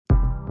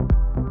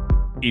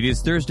It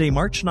is Thursday,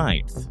 March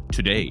 9th.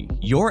 Today,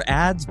 your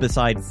ads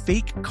beside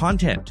fake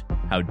content.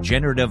 How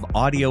generative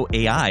audio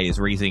AI is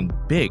raising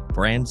big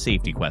brand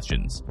safety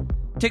questions.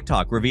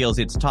 TikTok reveals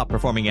its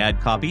top-performing ad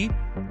copy.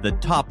 The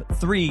top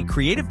 3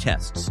 creative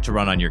tests to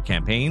run on your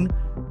campaign.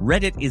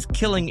 Reddit is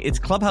killing its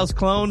Clubhouse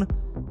clone.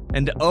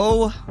 And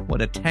oh,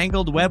 what a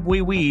tangled web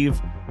we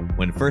weave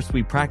when first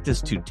we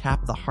practice to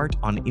tap the heart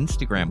on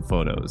Instagram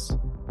photos.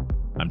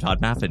 I'm Todd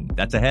Maffin.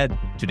 That's ahead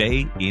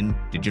today in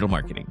digital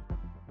marketing.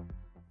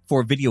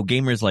 For video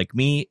gamers like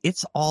me,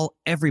 it's all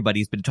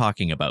everybody's been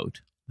talking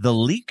about. The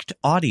leaked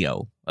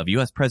audio of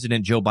U.S.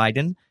 President Joe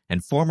Biden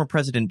and former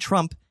President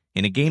Trump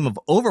in a game of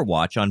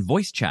Overwatch on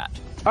voice chat.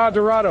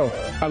 Dorado.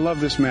 I love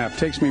this map.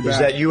 Takes me back. Is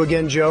that you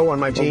again, Joe, on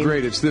my team? Oh,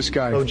 great. It's this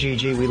guy. Oh,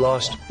 GG, we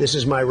lost. This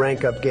is my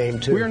rank-up game,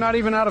 too. We are not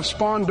even out of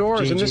spawn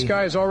doors, GG. and this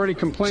guy is already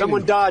complaining.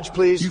 Someone dodge,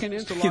 please.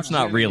 It's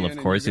not real, of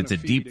course. It's a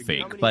deep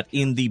fake. But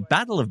in the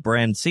battle of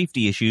brand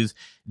safety issues,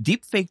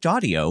 deep-faked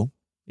audio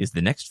is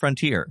the next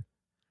frontier.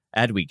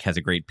 Adweek has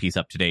a great piece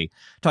up today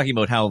talking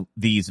about how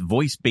these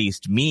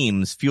voice-based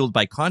memes fueled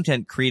by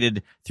content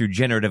created through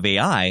generative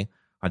AI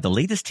are the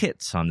latest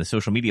hits on the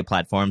social media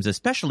platforms,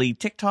 especially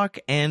TikTok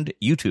and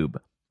YouTube.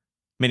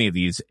 Many of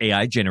these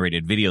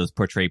AI-generated videos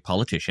portray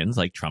politicians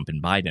like Trump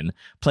and Biden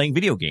playing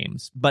video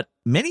games, but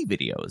many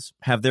videos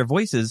have their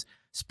voices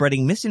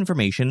spreading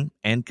misinformation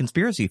and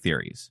conspiracy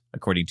theories,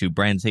 according to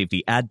brand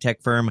safety ad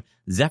tech firm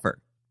Zephyr.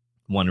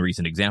 One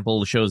recent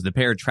example shows the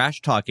pair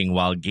trash-talking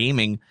while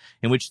gaming,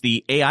 in which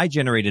the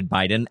AI-generated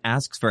Biden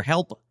asks for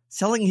help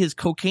selling his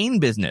cocaine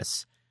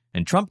business,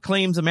 and Trump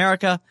claims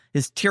America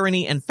is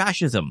tyranny and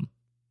fascism.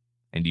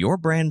 And your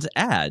brand's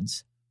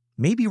ads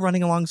may be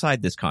running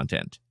alongside this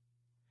content.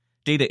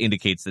 Data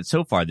indicates that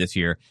so far this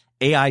year,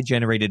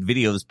 AI-generated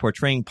videos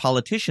portraying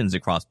politicians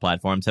across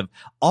platforms have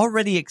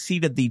already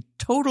exceeded the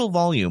total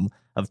volume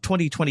of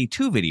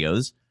 2022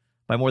 videos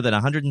by more than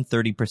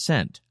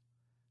 130%.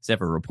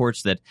 Zephyr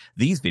reports that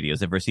these videos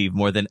have received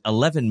more than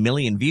 11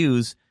 million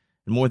views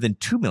and more than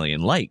 2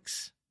 million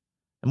likes.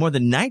 And more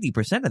than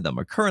 90% of them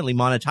are currently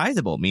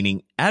monetizable,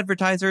 meaning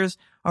advertisers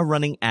are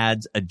running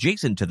ads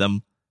adjacent to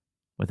them,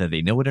 whether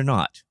they know it or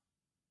not.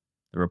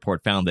 The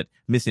report found that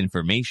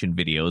misinformation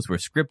videos were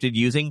scripted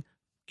using,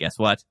 guess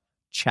what,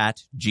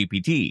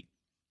 ChatGPT.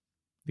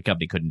 The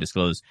company couldn't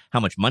disclose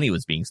how much money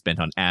was being spent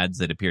on ads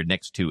that appeared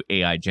next to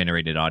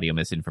AI-generated audio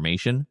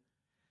misinformation.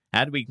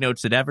 Adweek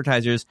notes that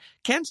advertisers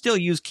can still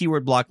use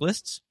keyword block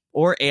lists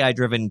or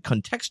AI-driven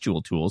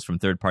contextual tools from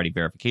third-party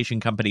verification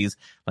companies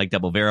like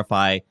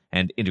DoubleVerify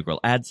and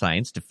Integral Ad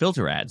Science to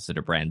filter ads that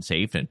are brand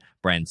safe and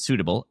brand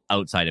suitable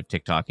outside of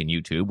TikTok and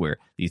YouTube, where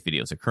these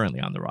videos are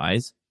currently on the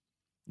rise.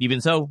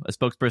 Even so, a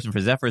spokesperson for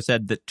Zephyr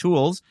said that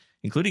tools,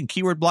 including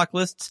keyword block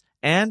lists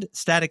and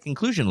static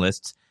inclusion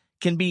lists,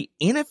 can be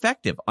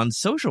ineffective on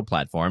social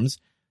platforms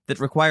that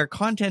require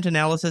content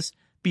analysis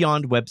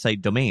beyond website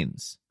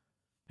domains.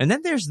 And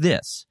then there's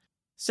this.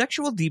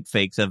 Sexual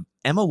deepfakes of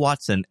Emma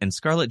Watson and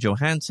Scarlett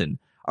Johansson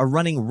are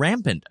running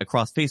rampant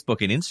across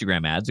Facebook and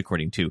Instagram ads,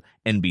 according to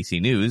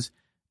NBC News,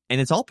 and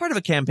it's all part of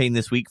a campaign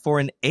this week for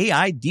an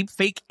AI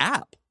deepfake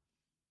app.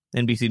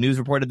 NBC News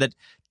reported that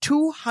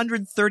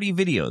 230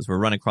 videos were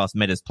run across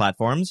Meta's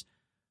platforms.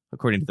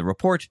 According to the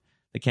report,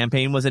 the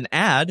campaign was an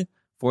ad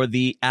for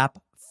the app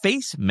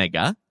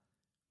FaceMega,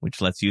 which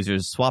lets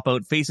users swap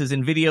out faces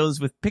in videos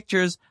with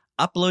pictures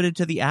uploaded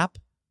to the app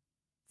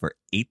for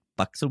 $8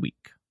 a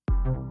week.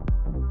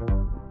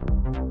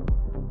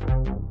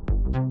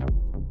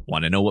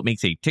 Want to know what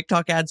makes a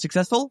TikTok ad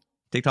successful?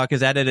 TikTok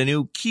has added a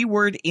new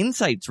keyword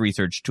insights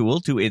research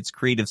tool to its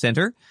Creative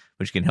Center,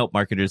 which can help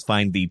marketers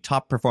find the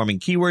top performing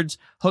keywords,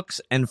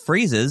 hooks, and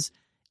phrases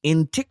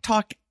in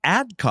TikTok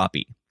ad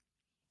copy.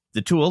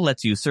 The tool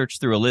lets you search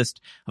through a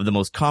list of the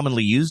most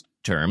commonly used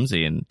terms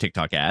in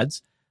TikTok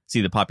ads,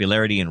 see the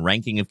popularity and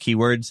ranking of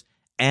keywords,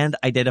 and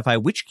identify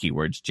which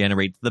keywords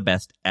generate the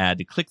best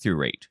ad click-through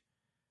rate.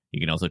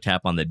 You can also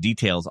tap on the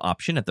details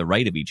option at the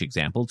right of each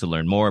example to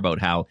learn more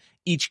about how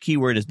each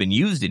keyword has been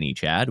used in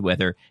each ad,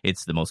 whether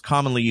it's the most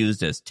commonly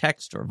used as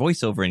text or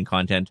voiceover in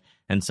content,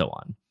 and so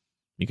on.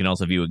 You can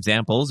also view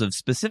examples of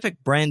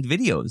specific brand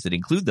videos that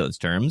include those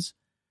terms,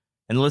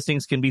 and the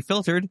listings can be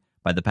filtered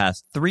by the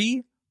past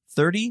 3,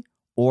 30,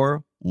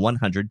 or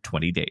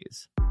 120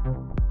 days.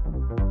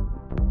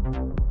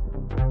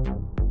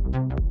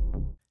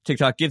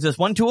 TikTok gives us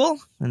one tool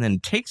and then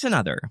takes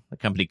another. The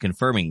company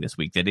confirming this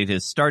week that it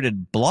has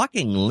started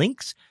blocking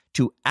links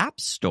to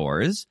app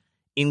stores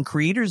in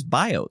creators'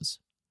 bios.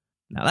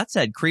 Now, that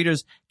said,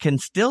 creators can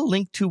still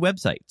link to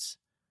websites.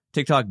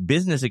 TikTok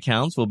business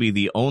accounts will be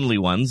the only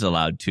ones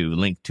allowed to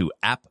link to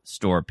app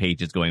store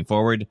pages going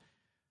forward.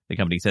 The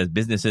company says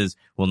businesses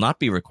will not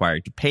be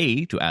required to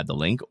pay to add the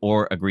link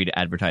or agree to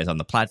advertise on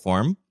the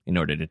platform in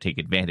order to take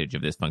advantage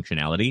of this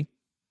functionality.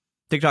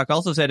 TikTok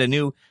also said a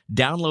new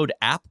download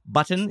app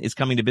button is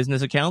coming to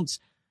business accounts.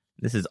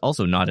 This is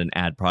also not an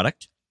ad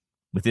product.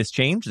 With this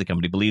change, the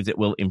company believes it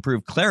will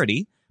improve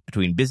clarity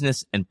between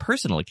business and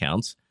personal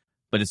accounts.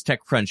 But as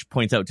TechCrunch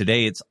points out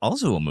today, it's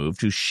also a move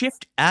to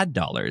shift ad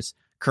dollars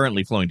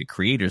currently flowing to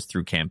creators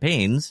through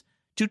campaigns,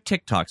 to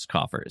TikTok's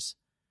coffers.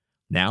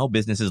 Now,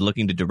 businesses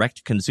looking to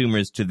direct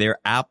consumers to their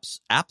app's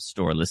App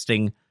Store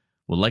listing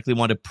will likely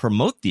want to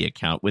promote the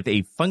account with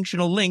a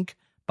functional link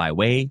by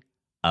way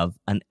of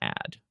an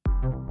ad.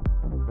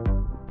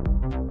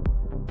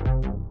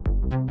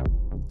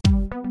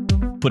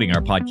 Putting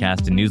our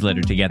podcast and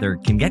newsletter together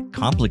can get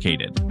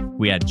complicated.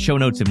 We had show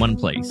notes in one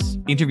place,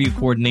 interview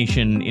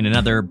coordination in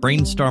another,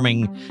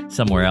 brainstorming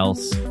somewhere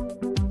else.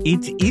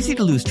 It's easy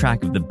to lose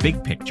track of the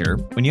big picture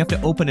when you have to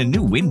open a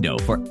new window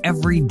for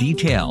every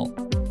detail.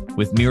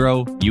 With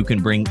Miro, you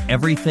can bring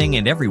everything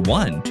and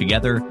everyone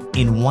together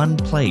in one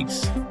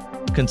place,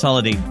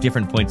 consolidate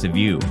different points of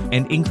view,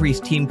 and increase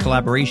team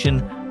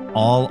collaboration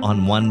all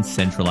on one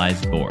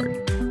centralized board.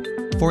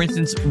 For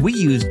instance, we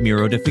used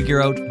Miro to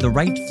figure out the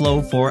right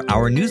flow for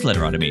our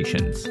newsletter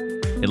automations.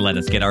 It let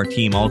us get our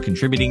team all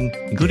contributing,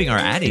 including our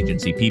ad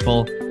agency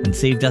people, and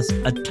saved us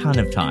a ton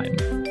of time.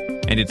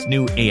 And its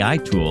new AI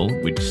tool,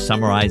 which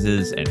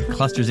summarizes and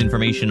clusters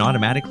information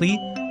automatically,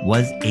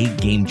 was a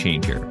game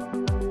changer.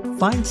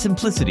 Find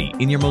simplicity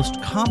in your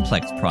most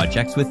complex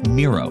projects with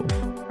Miro.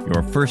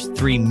 Your first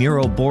 3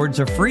 Miro boards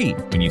are free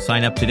when you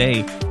sign up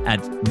today at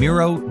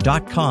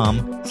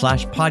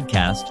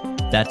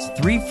Miro.com/podcast. That's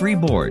 3 free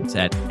boards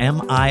at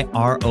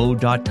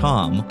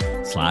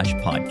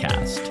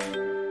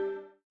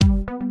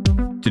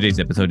Miro.com/podcast. Today's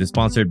episode is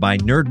sponsored by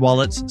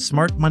NerdWallet's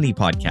Smart Money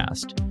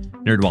Podcast.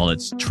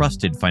 NerdWallet's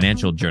trusted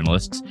financial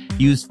journalists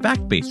use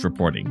fact-based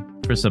reporting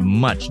for some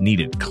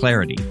much-needed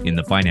clarity in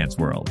the finance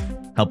world,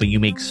 helping you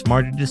make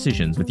smarter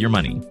decisions with your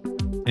money.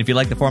 And if you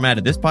like the format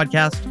of this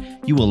podcast,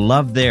 you will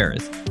love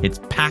theirs. It's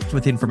packed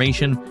with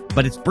information,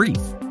 but it's brief.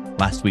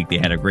 Last week, they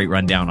had a great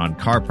rundown on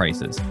car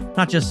prices.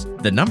 Not just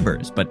the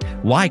numbers, but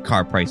why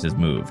car prices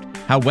moved,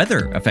 how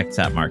weather affects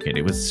that market.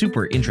 It was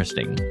super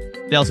interesting.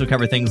 They also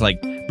cover things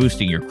like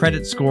boosting your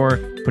credit score,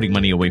 putting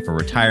money away for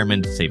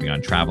retirement, saving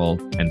on travel,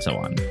 and so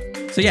on.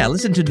 So yeah,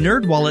 listen to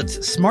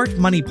NerdWallet's Smart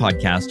Money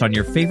Podcast on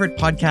your favorite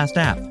podcast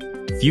app.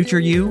 Future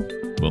you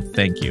will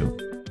thank you.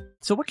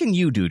 So what can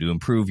you do to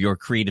improve your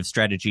creative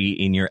strategy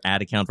in your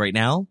ad account right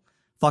now?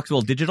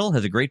 Foxwell Digital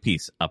has a great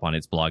piece up on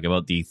its blog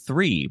about the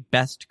 3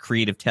 best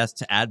creative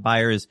tests ad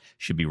buyers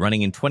should be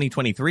running in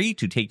 2023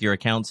 to take your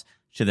accounts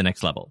to the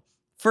next level.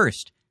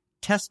 First,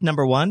 test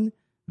number 1,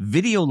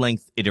 video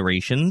length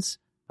iterations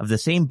of the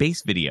same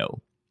base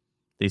video.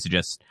 They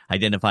suggest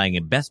identifying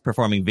a best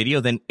performing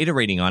video, then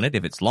iterating on it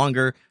if it's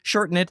longer,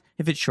 shorten it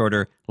if it's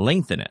shorter,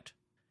 lengthen it.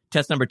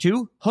 Test number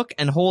 2, hook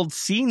and hold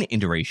scene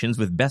iterations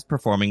with best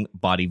performing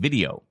body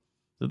video.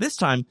 So this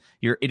time,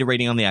 you're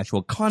iterating on the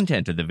actual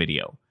content of the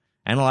video.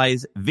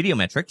 Analyze video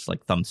metrics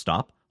like thumb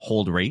stop,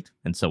 hold rate,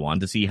 and so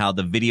on to see how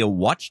the video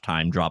watch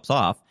time drops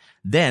off.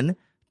 Then,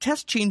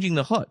 test changing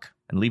the hook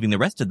and leaving the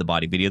rest of the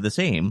body video the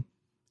same.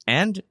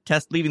 And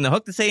test leaving the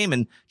hook the same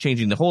and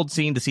changing the hold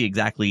scene to see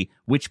exactly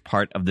which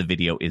part of the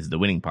video is the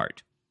winning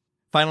part.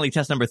 Finally,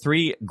 test number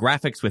 3,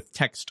 graphics with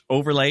text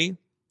overlay.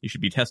 You should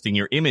be testing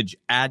your image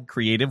ad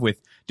creative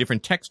with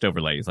different text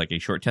overlays, like a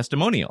short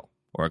testimonial,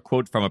 or a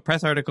quote from a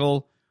press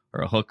article,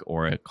 or a hook,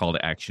 or a call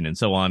to action, and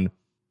so on.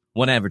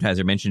 One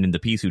advertiser mentioned in the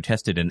piece who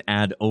tested an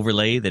ad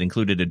overlay that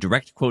included a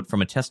direct quote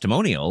from a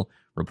testimonial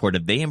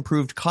reported they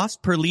improved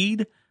cost per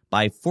lead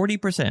by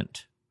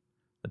 40%.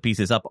 The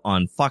piece is up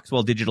on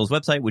Foxwell Digital's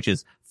website, which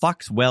is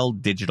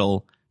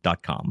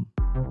foxwelldigital.com.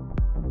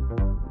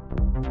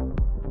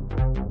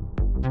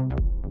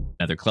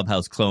 Another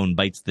Clubhouse clone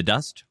bites the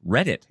dust.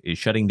 Reddit is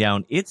shutting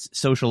down its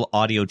social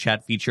audio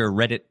chat feature,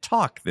 Reddit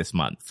Talk, this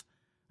month.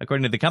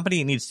 According to the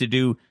company, it needs to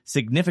do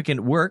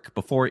significant work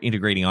before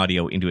integrating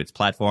audio into its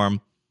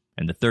platform,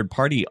 and the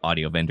third-party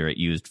audio vendor it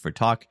used for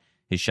Talk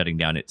is shutting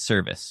down its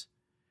service.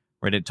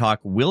 Reddit Talk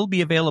will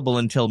be available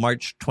until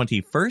March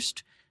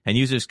 21st, and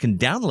users can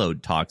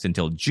download Talks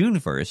until June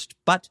 1st,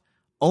 but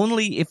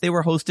only if they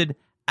were hosted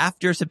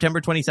after September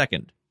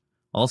 22nd.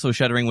 Also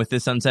shuttering with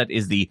this sunset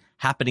is the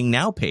Happening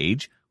Now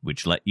page,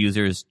 which let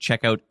users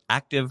check out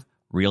active,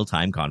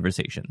 real-time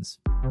conversations.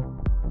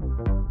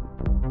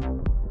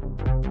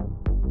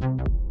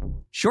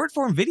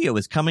 Short-form video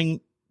is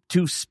coming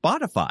to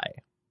Spotify.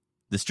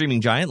 The streaming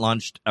giant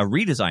launched a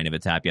redesign of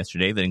its app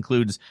yesterday that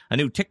includes a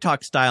new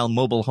TikTok-style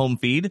mobile home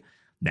feed.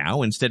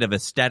 Now, instead of a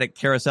static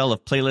carousel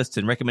of playlists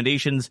and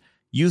recommendations,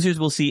 users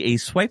will see a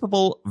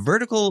swipeable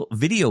vertical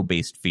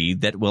video-based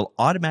feed that will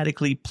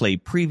automatically play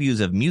previews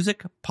of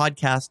music,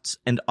 podcasts,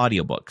 and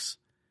audiobooks.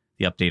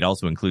 The update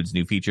also includes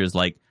new features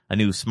like a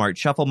new smart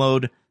shuffle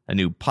mode, a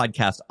new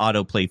podcast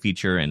autoplay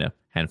feature, and a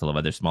handful of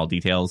other small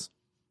details.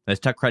 As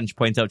TechCrunch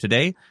points out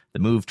today, the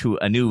move to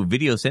a new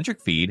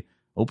video-centric feed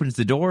opens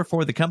the door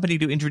for the company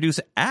to introduce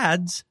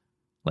ads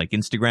like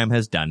Instagram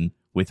has done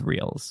with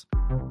Reels.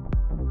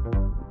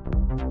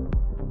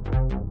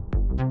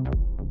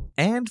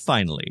 And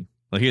finally,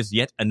 well, here's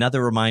yet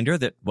another reminder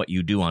that what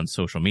you do on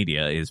social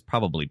media is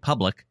probably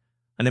public.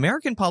 An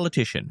American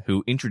politician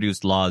who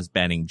introduced laws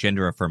banning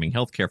gender-affirming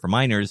healthcare for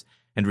minors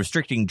and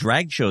restricting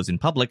drag shows in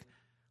public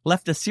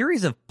left a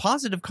series of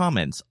positive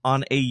comments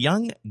on a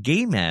young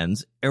gay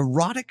man's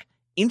erotic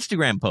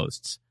Instagram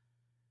posts.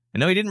 I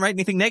know he didn't write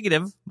anything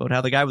negative about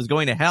how the guy was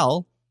going to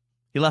hell.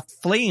 He left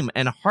flame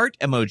and heart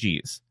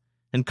emojis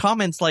and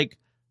comments like,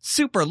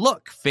 "Super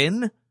look,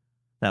 Finn."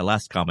 That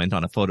last comment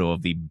on a photo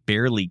of the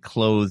barely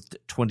clothed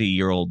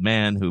 20-year-old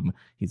man whom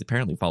he's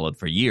apparently followed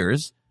for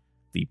years.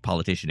 The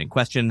politician in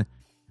question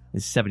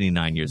is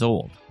 79 years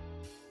old.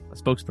 A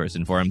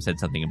spokesperson for him said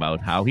something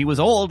about how he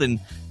was old and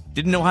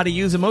didn't know how to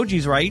use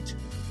emojis right,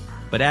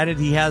 but added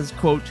he has,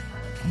 quote,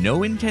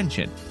 "no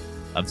intention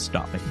of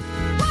stopping."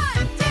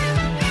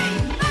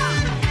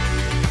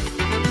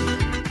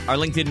 Our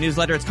LinkedIn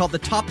newsletter, it's called The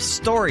Top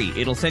Story.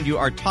 It'll send you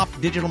our top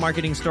digital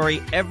marketing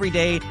story every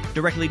day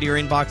directly to your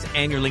inbox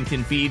and your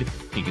LinkedIn feed.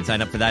 You can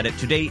sign up for that at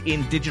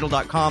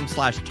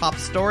todayindigital.com/top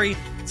story.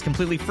 It's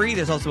completely free.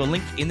 There's also a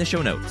link in the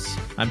show notes.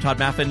 I'm Todd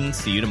Maffin.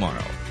 See you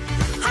tomorrow.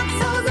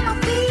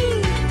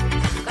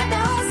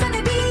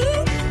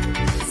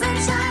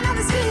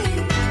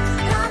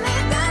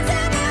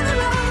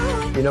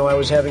 You know, I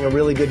was having a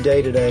really good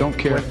day today. Don't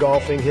care. Went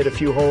golfing, hit a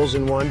few holes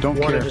in one. Don't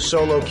Wanted care. to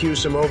solo queue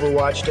some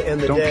Overwatch to end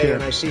the Don't day, care.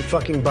 and I see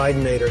fucking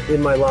Bidenator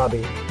in my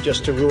lobby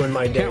just to ruin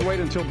my day. Can't wait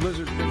until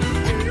Blizzard.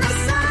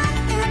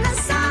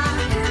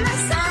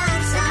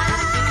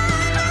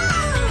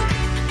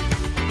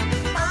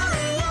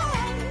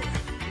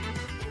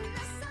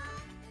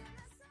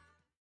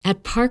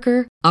 At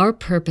Parker, our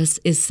purpose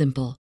is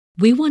simple.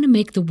 We want to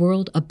make the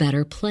world a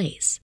better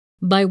place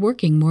by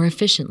working more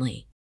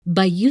efficiently,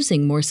 by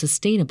using more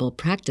sustainable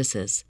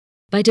practices,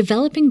 by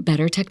developing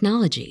better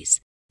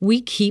technologies.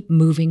 We keep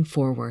moving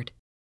forward.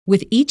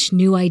 With each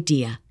new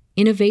idea,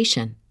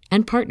 innovation,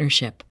 and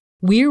partnership,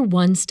 we're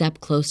one step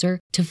closer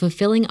to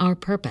fulfilling our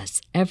purpose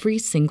every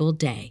single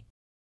day.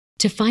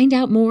 To find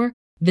out more,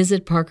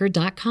 visit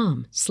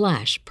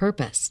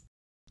parker.com/purpose.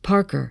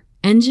 Parker,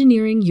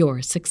 engineering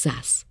your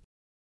success.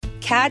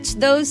 Catch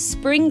those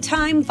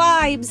springtime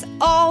vibes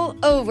all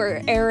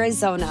over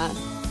Arizona.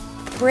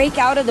 Break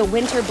out of the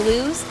winter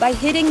blues by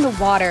hitting the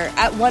water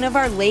at one of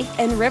our lake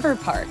and river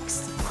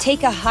parks.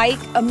 Take a hike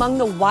among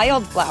the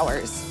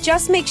wildflowers.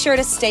 Just make sure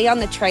to stay on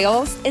the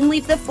trails and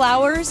leave the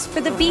flowers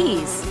for the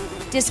bees.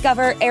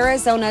 Discover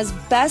Arizona's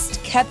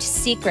best kept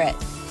secret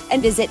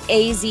and visit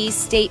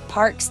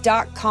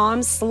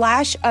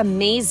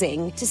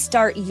azstateparks.com/amazing to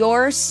start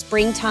your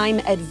springtime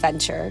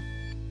adventure.